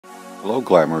Hello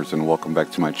Glamorous, and welcome back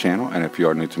to my channel. And if you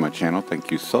are new to my channel, thank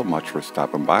you so much for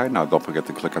stopping by. Now don't forget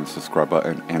to click on the subscribe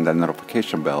button and that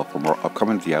notification bell for more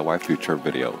upcoming DIY future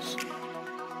videos.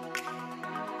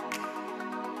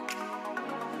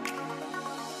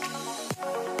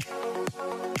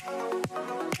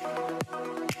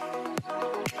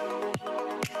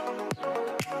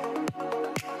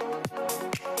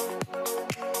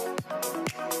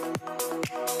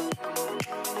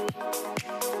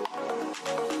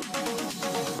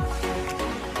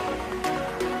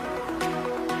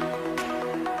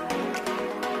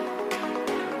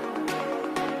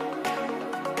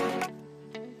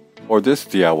 For this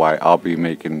DIY, I'll be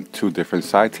making two different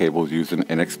side tables using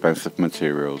inexpensive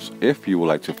materials. If you would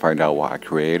like to find out why I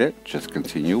created, just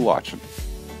continue watching.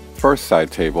 First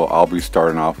side table, I'll be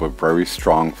starting off with very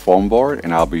strong foam board,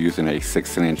 and I'll be using a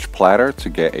 16-inch platter to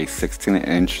get a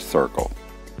 16-inch circle.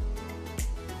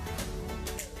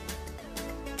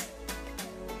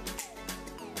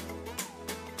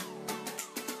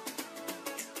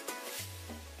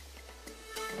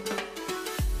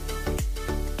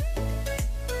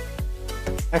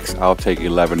 Next, I'll take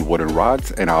 11 wooden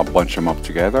rods and I'll bunch them up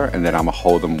together, and then I'm going to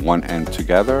hold them one end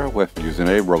together with using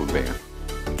a rubber band.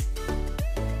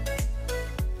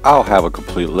 I'll have a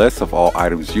complete list of all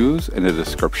items used in the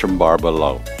description bar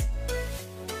below.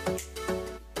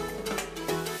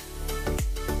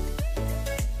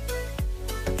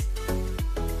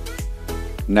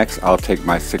 Next, I'll take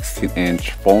my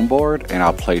 16-inch foam board and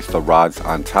I'll place the rods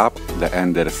on top, the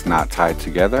end that is not tied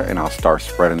together, and I'll start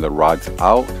spreading the rods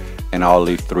out. And I'll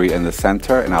leave 3 in the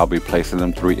center, and I'll be placing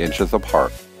them 3 inches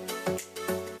apart.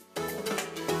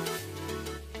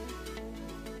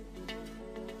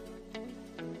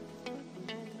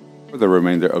 For the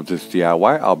remainder of this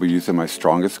DIY, I'll be using my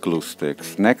strongest glue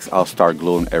sticks. Next, I'll start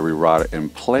gluing every rod in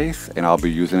place, and I'll be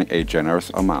using a generous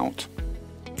amount.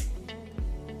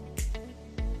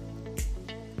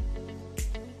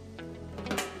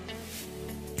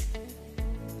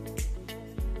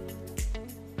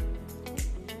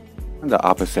 On the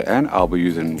opposite end, I'll be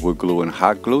using wood glue and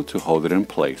hot glue to hold it in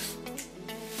place.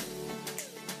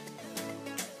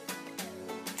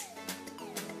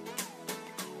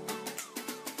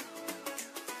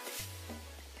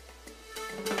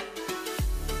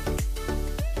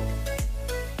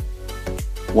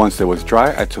 Once it was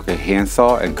dry, I took a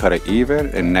handsaw and cut it even,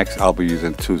 and next I'll be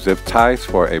using 2 zip ties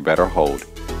for a better hold.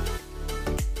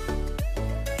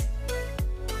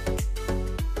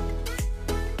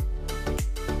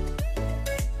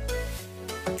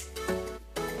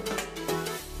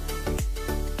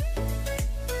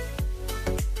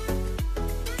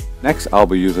 Next, I'll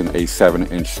be using a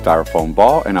 7-inch styrofoam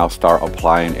ball, and I'll start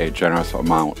applying a generous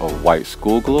amount of white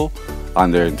school glue on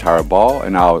the entire ball,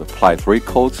 and I'll apply 3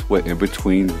 coats with in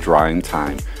between drying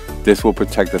time. This will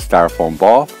protect the styrofoam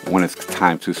ball when it's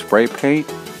time to spray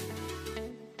paint.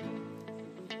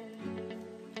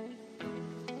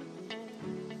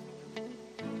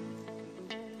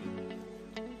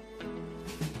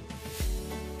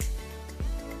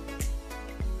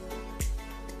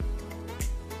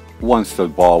 Once the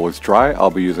ball was dry,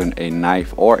 I'll be using a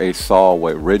knife or a saw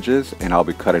with ridges, and I'll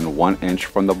be cutting 1 inch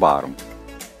from the bottom.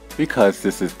 Because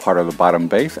this is part of the bottom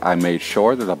base, I made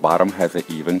sure that the bottom has an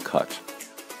even cut.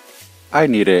 I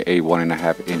needed a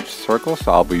 1.5 inch circle,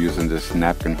 so I'll be using this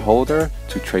napkin holder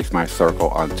to trace my circle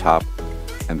on top,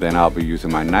 and then I'll be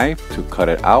using my knife to cut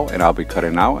it out, and I'll be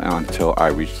cutting out until I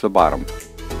reach the bottom.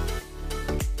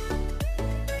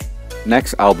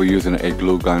 Next, I'll be using a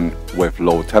glue gun with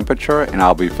low temperature, and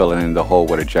I'll be filling in the hole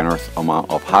with a generous amount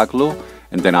of hot glue,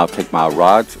 and then I'll take my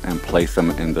rods and place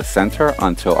them in the center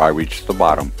until I reach the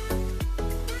bottom.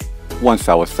 Once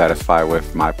I was satisfied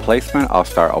with my placement, I'll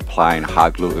start applying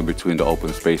hot glue in between the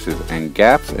open spaces and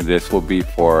gaps, and this will be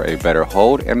for a better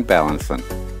hold and balancing.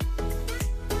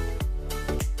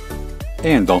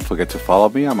 And don't forget to follow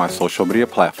me on my social media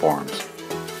platforms.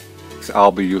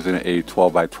 I'll be using a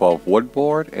 12x12 wood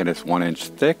board, and it's 1 inch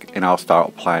thick, and I'll start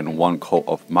applying 1 coat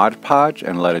of Mod Podge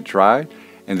and let it dry,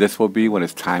 and this will be when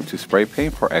it's time to spray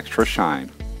paint for extra shine.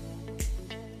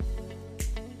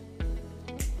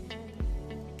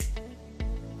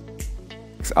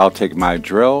 Next, I'll take my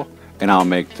drill and I'll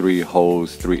make 3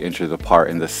 holes 3 inches apart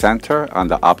in the center on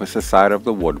the opposite side of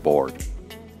the wood board.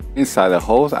 Inside the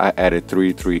holes, I added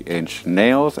 3 3-inch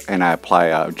nails, and I apply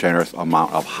a generous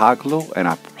amount of hot glue, and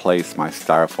I place my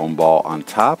styrofoam ball on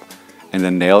top, and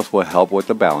the nails will help with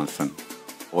the balancing.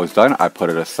 When it's done, I put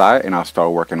it aside, and I'll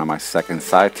start working on my second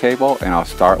side table, and I'll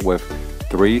start with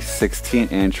 3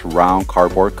 16-inch round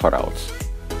cardboard cutouts.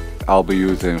 I'll be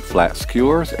using flat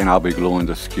skewers, and I'll be gluing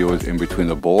the skewers in between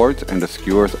the boards, and the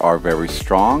skewers are very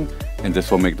strong, and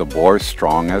this will make the board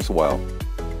strong as well.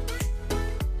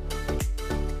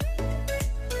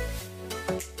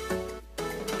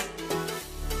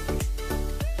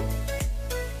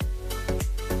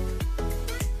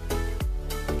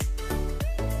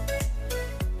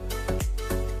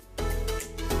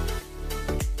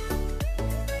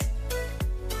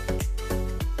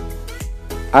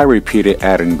 I repeated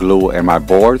adding glue in my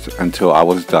boards until I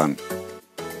was done.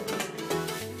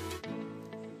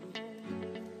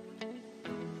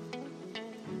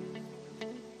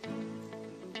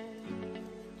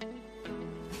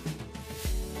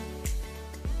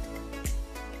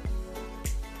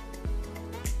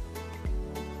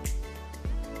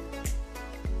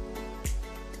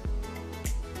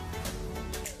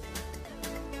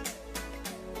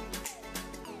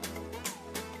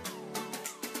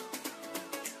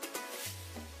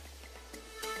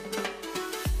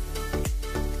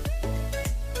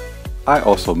 I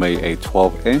also made a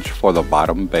 12-inch for the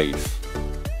bottom base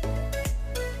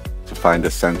to find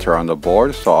the center on the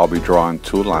board, so I'll be drawing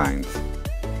 2 lines.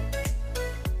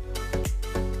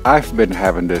 I've been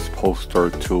having this poster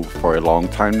tube for a long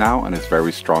time now, and it's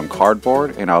very strong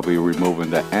cardboard, and I'll be removing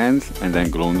the ends and then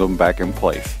gluing them back in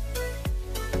place.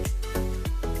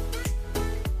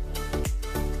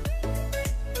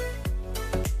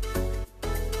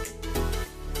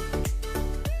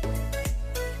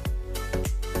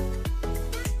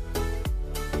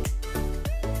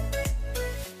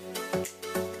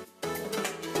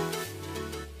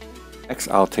 Next,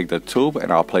 I'll take the tube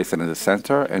and I'll place it in the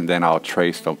center, and then I'll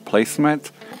trace the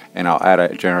placement, and I'll add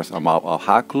a generous amount of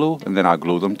hot glue, and then I'll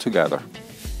glue them together.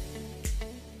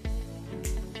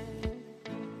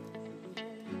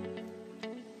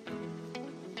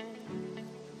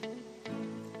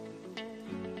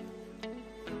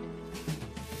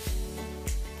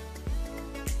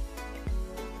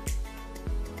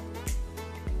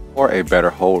 For a better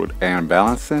hold and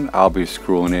balancing, I'll be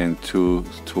screwing in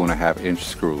 2.5-inch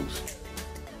screws.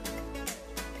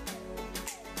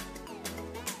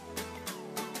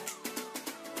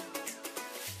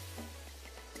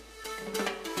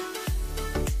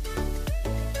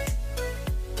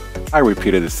 I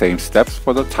repeated the same steps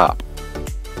for the top.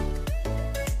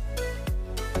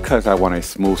 Because I want a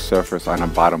smooth surface on the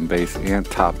bottom base and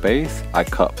top base, I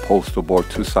cut poster board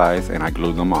to size and I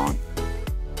glued them on.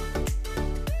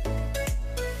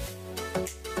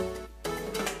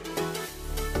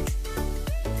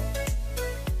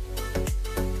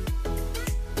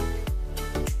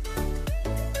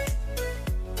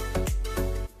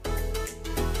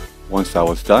 Once I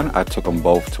was done, I took them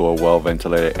both to a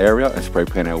well-ventilated area and spray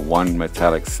painted one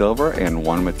metallic silver and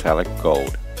one metallic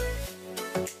gold.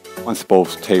 Once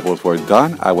both tables were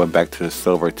done, I went back to the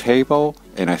silver table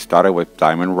and I started with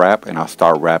diamond wrap, and I'll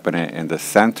start wrapping it in the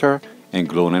center and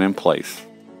gluing it in place.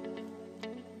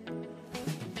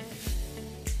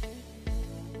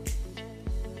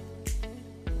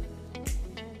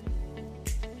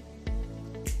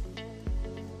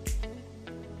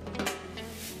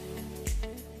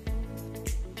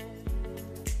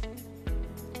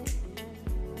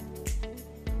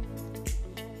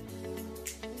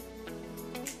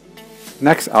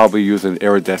 Next, I'll be using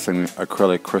iridescent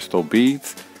acrylic crystal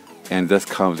beads, and this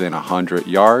comes in 100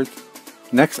 yards.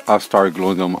 Next, I'll start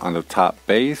gluing them on the top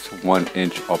base 1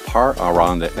 inch apart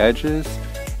around the edges,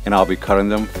 and I'll be cutting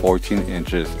them 14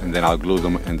 inches, and then I'll glue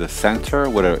them in the center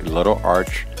with a little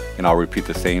arch, and I'll repeat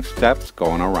the same steps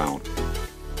going around.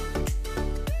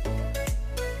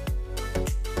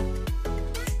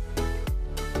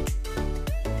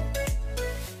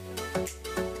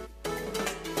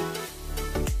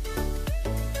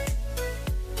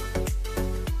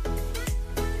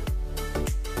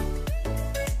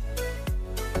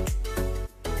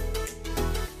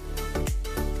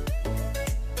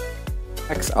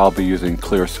 Next, I'll be using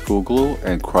clear school glue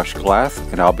and crushed glass,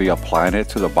 and I'll be applying it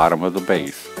to the bottom of the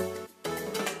base.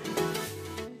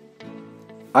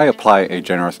 I applied a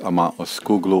generous amount of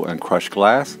school glue and crushed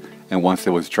glass, and once it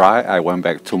was dry, I went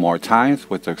back 2 more times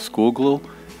with the school glue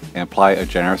and applied a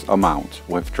generous amount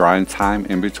with drying time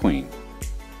in between.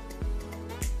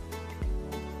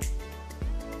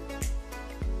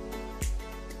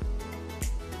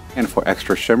 And for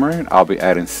extra shimmering, I'll be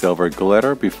adding silver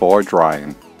glitter before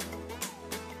drying.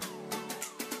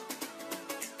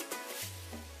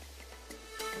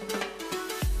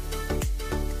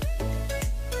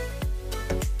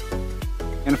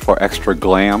 And for extra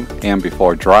glam and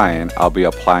before drying, I'll be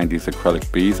applying these acrylic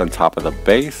beads on top of the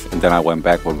base, and then I went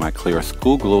back with my clear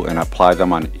school glue and applied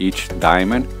them on each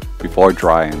diamond before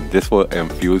drying. This will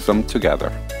infuse them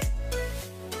together.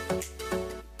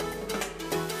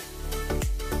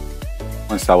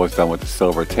 Once Once I was done with the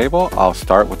silver table, I'll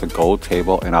start with the gold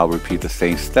table and I'll repeat the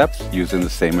same steps using the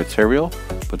same material,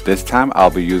 but this time I'll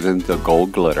be using the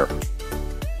gold glitter.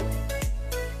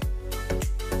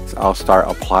 So I'll start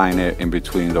applying it in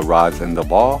between the rods and the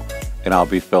ball, and I'll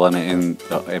be filling it in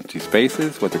the empty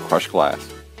spaces with the crushed glass.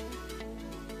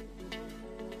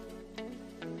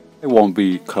 I won't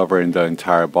be covering the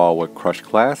entire ball with crushed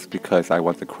glass because I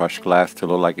want the crushed glass to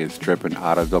look like it's dripping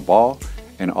out of the ball,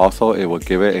 and also it will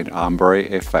give it an ombre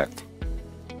effect.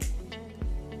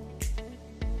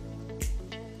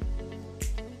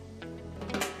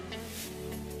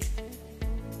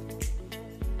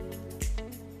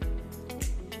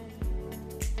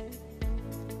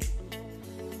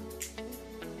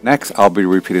 Next, I'll be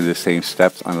repeating the same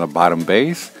steps on the bottom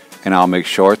base, and I'll make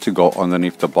sure to go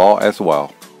underneath the ball as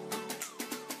well.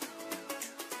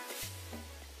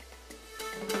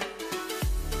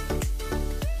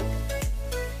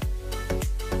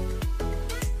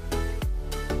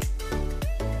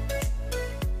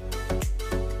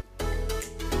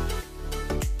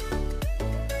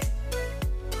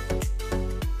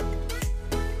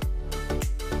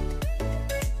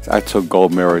 I took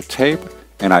gold mirror tape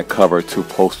and I covered 2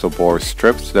 poster board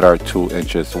strips that are 2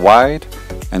 inches wide,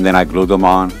 and then I glued them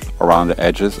on around the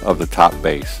edges of the top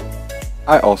base.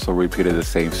 I also repeated the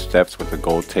same steps with the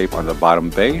gold tape on the bottom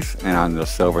base, and on the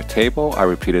silver table I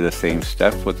repeated the same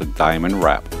steps with the diamond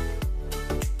wrap.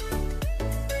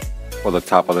 For the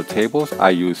top of the tables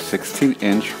I used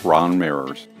 16-inch round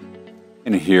mirrors.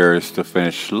 And here's the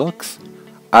finished looks.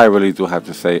 I really do have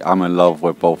to say I'm in love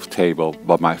with both tables,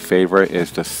 but my favorite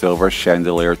is the silver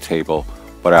chandelier table,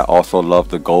 but I also love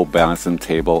the gold balancing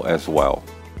table as well.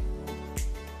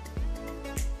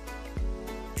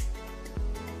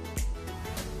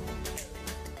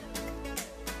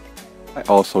 I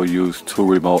also used 2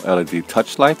 remote LED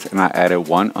touch lights, and I added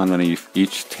one underneath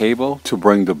each table to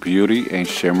bring the beauty and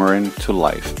shimmering to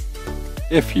life.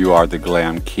 If you are the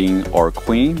glam king or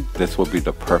queen, this will be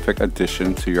the perfect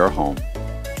addition to your home.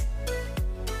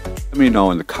 Let me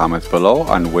know in the comments below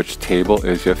on which table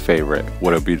is your favorite.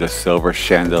 Would it be the silver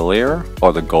chandelier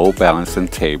or the gold balancing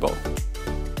table?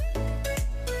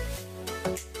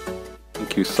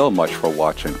 Thank you so much for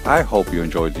watching. I hope you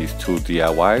enjoyed these 2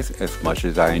 DIYs as much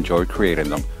as I enjoyed creating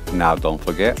them. Now don't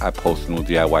forget, I post new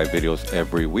DIY videos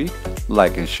every week.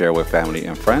 Like and share with family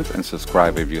and friends, and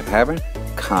subscribe if you haven't.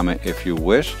 Comment if you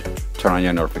wish. Turn on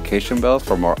your notification bells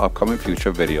for more upcoming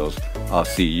future videos. I'll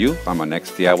see you on my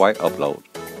next DIY upload.